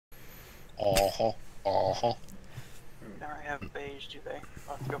Uh-huh. Never have beige, do they?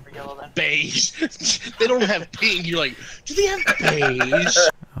 I'll have to go for yellow then. Beige. They don't have pink. You're like, do they have beige?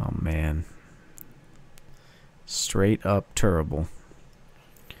 Oh man. Straight up terrible.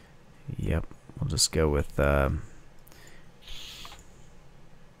 Yep. We'll just go with I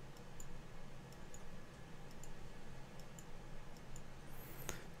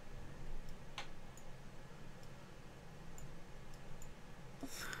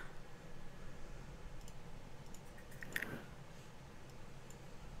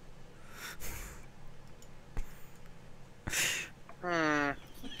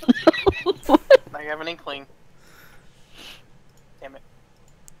have an inkling. Damn it.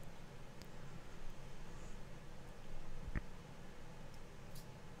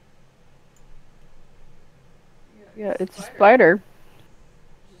 Yeah, it's a spider.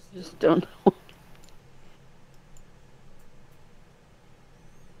 Just don't know.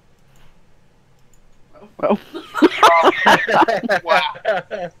 Well. Wow.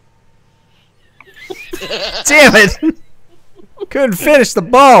 Damn it! Couldn't finish the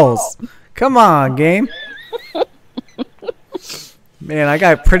balls. Come on, game. Man, I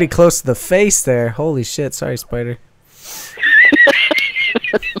got pretty close to the face there. Holy shit! Sorry, spider.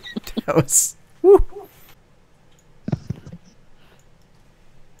 That was. Woo.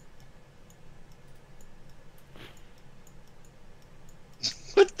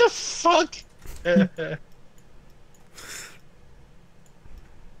 What the fuck?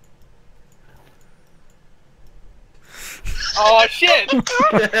 Oh shit! Damn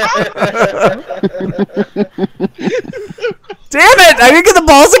it! I didn't get the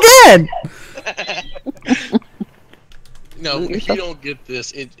balls again. No, if you don't get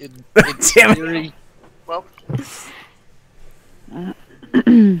this, it's Damn it. very... Well.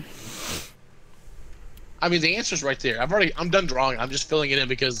 I mean, the answer's right there. I'm done drawing. I'm just filling it in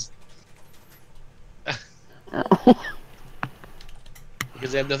because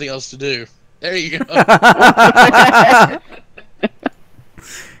because I have nothing else to do. There you go.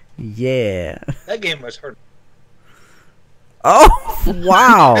 Yeah. That game was hard. Oh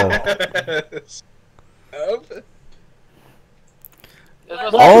wow.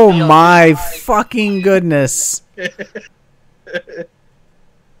 Oh my fucking goodness.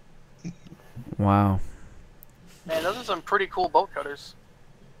 Wow. Man, those are some pretty cool bolt cutters.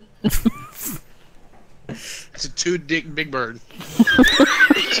 It's a two-dick big bird.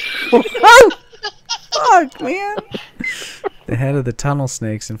 Fuck, man. The head of the tunnel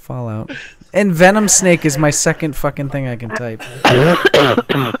snakes in Fallout. And Venom Snake is my second fucking thing I can type.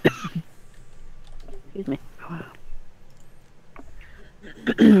 Excuse me.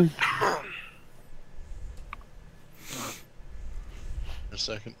 A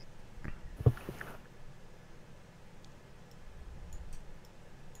second.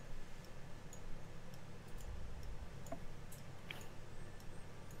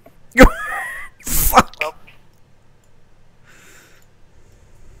 Fuck.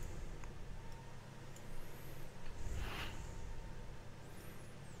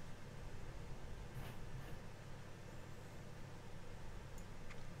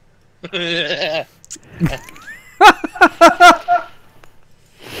 Yeah.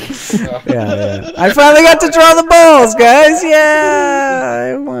 Yeah. I finally got to draw the balls, guys.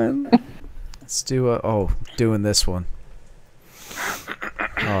 Yeah, I won. Let's do doing this one.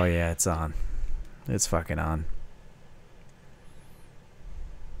 Oh yeah, it's on. It's fucking on.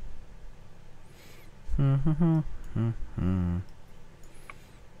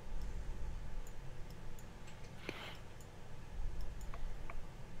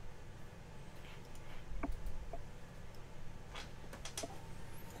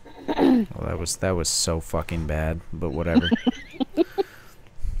 Well, that was so fucking bad, but whatever.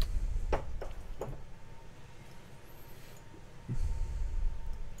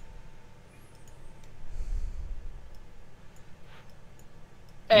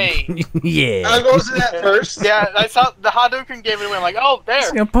 Hey. Yeah. I was going to that first. Yeah, I saw the Hadouken gave it away. I'm like, oh, there.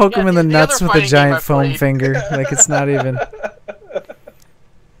 Just gonna poke him in the the nuts other with a fighting game I giant foam played. finger. Like it's not even.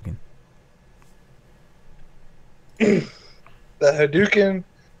 The Hadouken,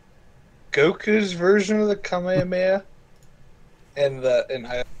 Goku's version of the Kamehameha, and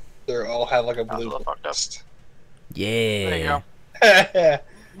they all have like a That was a blue little fucked up. blast. Yeah. There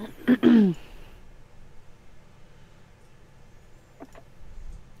you go.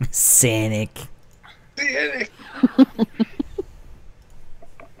 Sonic.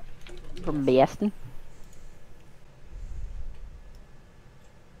 From Baston.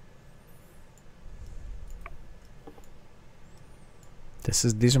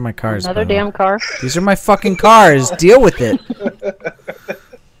 These are my cars. Another Bono. damn car. These are my fucking cars. Deal with it.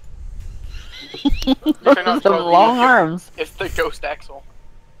 You're Some long arms. It's the ghost axle.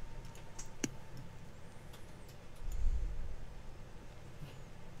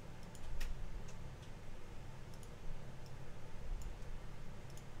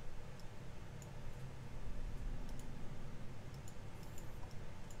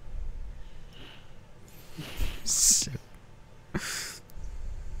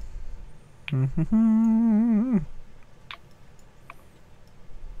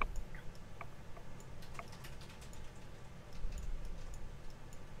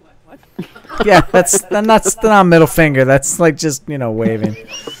 Yeah, that's not middle finger. That's like just, you know, waving.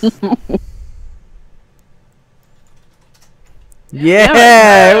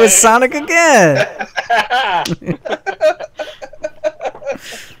 Yeah, it was Sonic again. I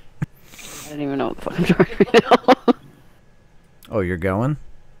don't even know what the fuck I'm trying right now. Oh, you're going?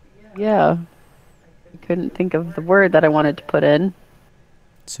 Yeah. I couldn't think of the word that I wanted to put in.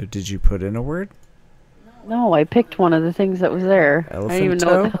 So did you put in a word? No, I picked one of the things that was there. I Elephant didn't even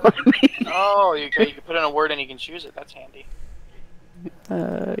know what the hell I mean. Oh, you can put in a word and you can choose it. That's handy.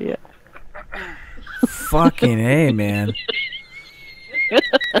 Yeah. Fucking A, man.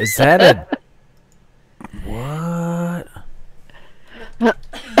 Is that a... What?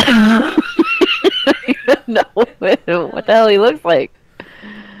 No, what the hell he looks like.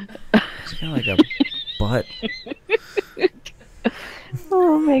 It's kind of like a butt.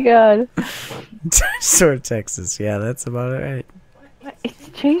 Oh my god. Sort of Texas. Yeah, that's about it, right? It's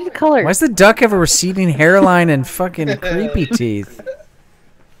changed color. Why's the duck have a receding hairline and fucking creepy teeth?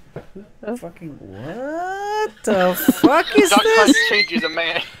 Fucking what the fuck is Duck Hunt this? changes a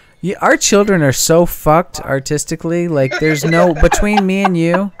man. Yeah, our children are so fucked artistically. Like, there's no between me and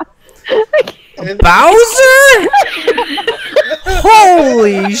you. Bowser?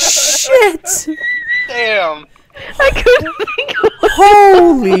 Holy shit! Damn. I couldn't think of it.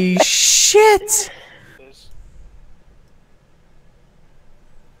 Holy shit!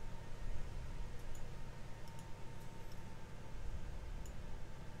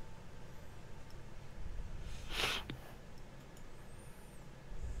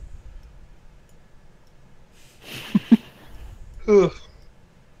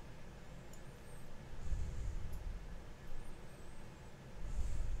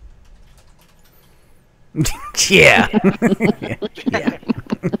 Yeah. Yeah.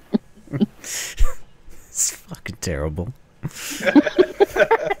 It's fucking terrible.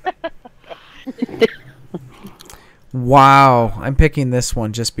 Wow, I'm picking this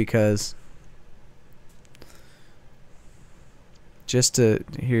one just because. Just to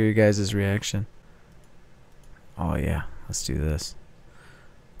hear your guys' reaction. Oh yeah, let's do this.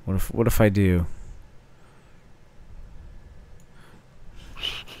 What if I do?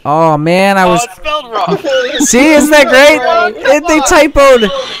 Oh man, I was. Oh, it's spelled wrong. See, isn't that great? They typoed.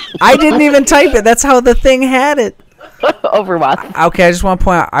 I didn't even type it. That's how the thing had it. Overwatch. Okay, I just want to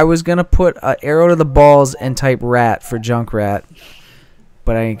point out, I was gonna put arrow to the balls and type rat for junk rat,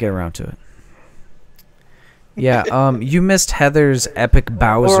 but I didn't get around to it. Yeah, you missed Heather's epic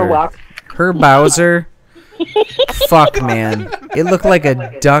Bowser. Her Bowser. Fuck, man. It looked like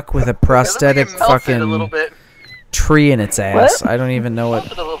a duck with a prosthetic A little fucking bit. tree in its ass. What? I don't even know what.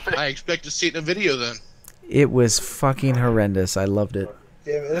 A little bit. I expect to see it in a video then. It was fucking horrendous. I loved it.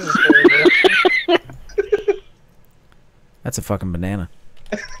 Damn it, this is horrible. That's a fucking banana.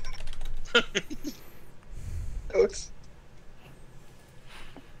 Goats.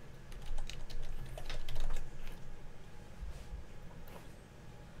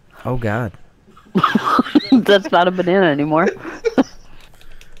 Oh god. That's not a banana anymore.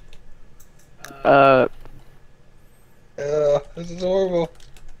 This is horrible.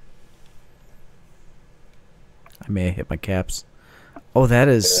 I may have hit my caps. Oh, that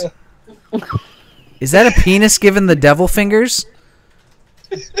is... Is that a penis giving the devil fingers?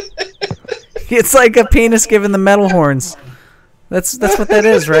 It's like a penis giving the metal horns. That's what that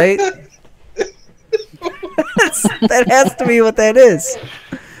is, right? That has to be what that is.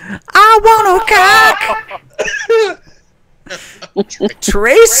 I want a cock!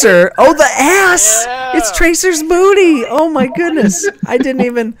 Tracer! Oh, the ass! Yeah. It's Tracer's booty! Oh my goodness. I didn't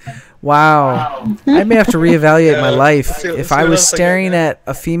even... Wow. I may have to reevaluate my life. Let's If see I what was else I got staring now. at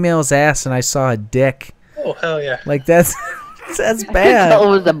a female's ass and I saw a dick, Oh, hell yeah. like that's That bad.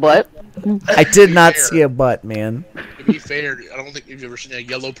 was a butt. I did not see a butt, man. To be fair, I don't think you've ever seen a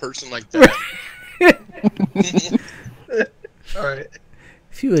yellow person like that. Alright.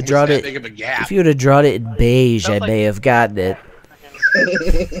 If you would It's drawn that it, big of a gap. if you would have drawn it in beige, I Sounds like- may have gotten it.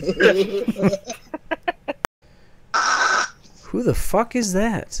 Who the fuck is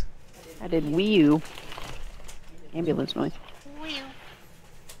that? I did Wii U. Ambulance noise.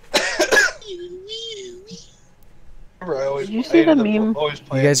 Remember, I always Did you see the ended up meme? always You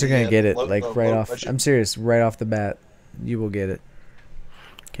playing guys are gonna get it low- like low- right low off. budget. I'm serious, right off the bat. You will get it.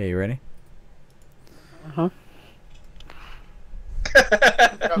 Okay, you ready? Uh-huh.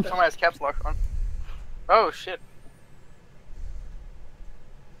 Oh, someone has caps lock on. Oh shit.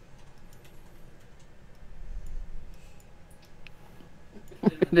 I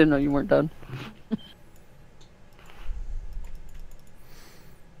didn't know you weren't done.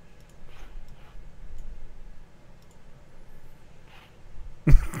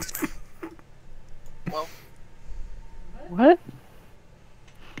 Well, What?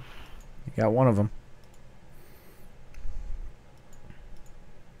 You got one of them.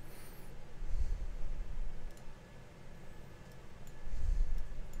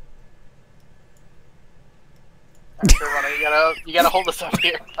 sure, Ronnie, you gotta hold us up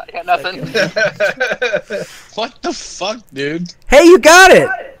here. I got nothing. What the fuck, dude? Hey, you got it!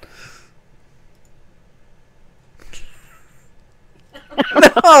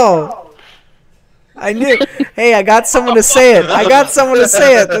 No! I knew. Hey, I got someone to say it. I got someone to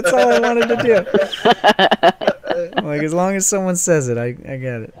say it. That's all I wanted to do. Like, as long as someone says it, I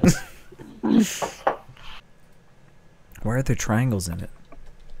get it. Why are there triangles in it?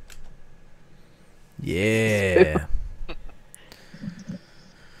 Yeah.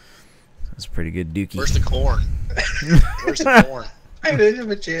 That's pretty good, Dookie. Where's the corn? Where's the corn? I didn't have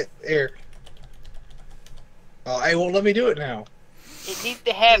a chance. Here. Oh, it won't let me do it now. It needs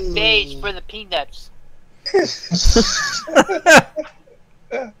to have beige for the peanuts. There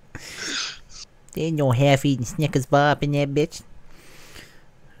ain't no half-eaten Snickers bar up in that bitch.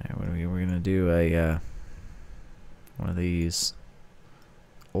 Alright, what are we're gonna do one of these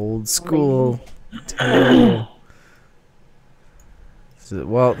old school tail.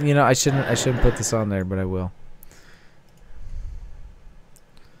 Well, you know, I shouldn't put this on there, but I will.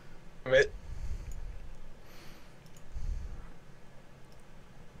 It,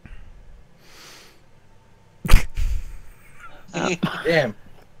 damn.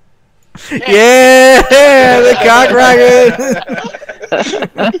 Yeah, the cock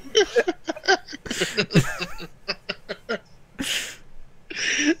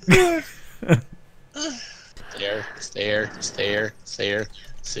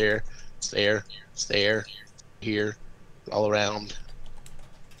stare, here, all around.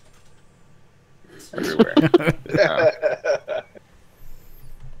 Everywhere.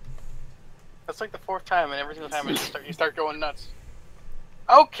 That's like the fourth time, and every single time you start going nuts.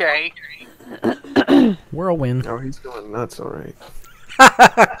 Okay. Whirlwind. Oh, he's going nuts, all right.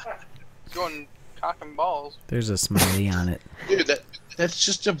 Going cock and balls. There's a smiley on it. Dude, that's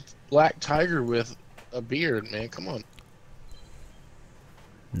just a black tiger with a beard, man. Come on.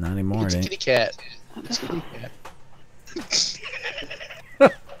 Not anymore, It's a it kitty ain't. cat. It's a kitty cat.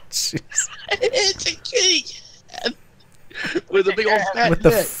 Jeez. It's a kitty cat with a big old fat With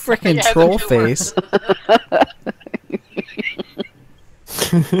the neck. frickin' Yeah, troll the humor. face.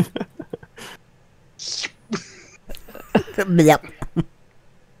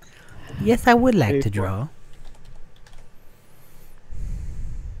 Yes, I would like to draw.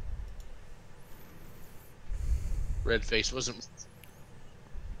 Red face wasn't.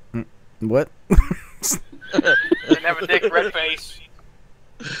 What? Didn't have a dick, red face.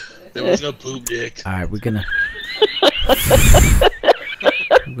 There was no poop dick. Alright, we're gonna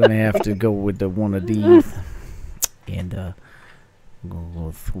have to go with the one of these. And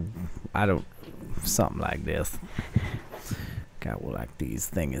go through, I don't, something like this. Got like these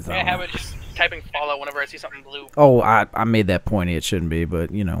things I on. have it just typing Fallout whenever I see something blue. Oh, I made that pointy. It shouldn't be, but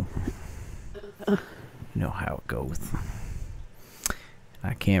you know how it goes.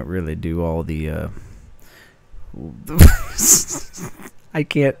 I can't really do all the I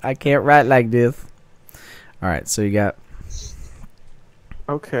can't write like this. All right, so you got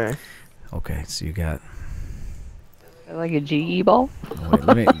Okay. so you got. Like a GE ball? Wait,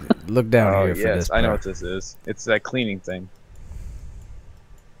 let me look down Oh, here for yes, this. I know part. what this is. It's that cleaning thing.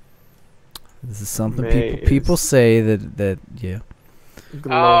 This is something May people is- say that yeah,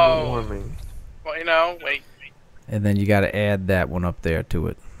 Global warming. Well, you know, wait. and then you got to add that one up there to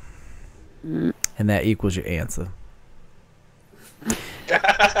it, Mm. and that equals your answer.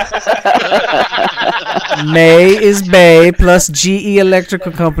 May is Bay plus GE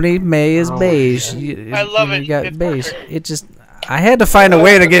Electrical Company. May is Oh, beige. I love You it. got It's beige. perfect. It just. I had to find a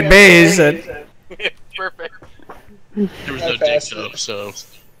way to get beige. It's perfect. There was no dick though, so. I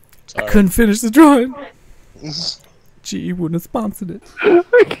Sorry. couldn't finish the drawing. GE wouldn't have sponsored it.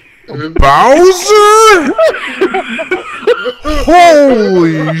 BOWSER!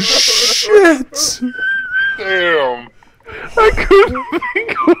 Holy shit! Damn.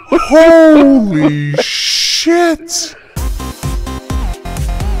 Holy shit! shit!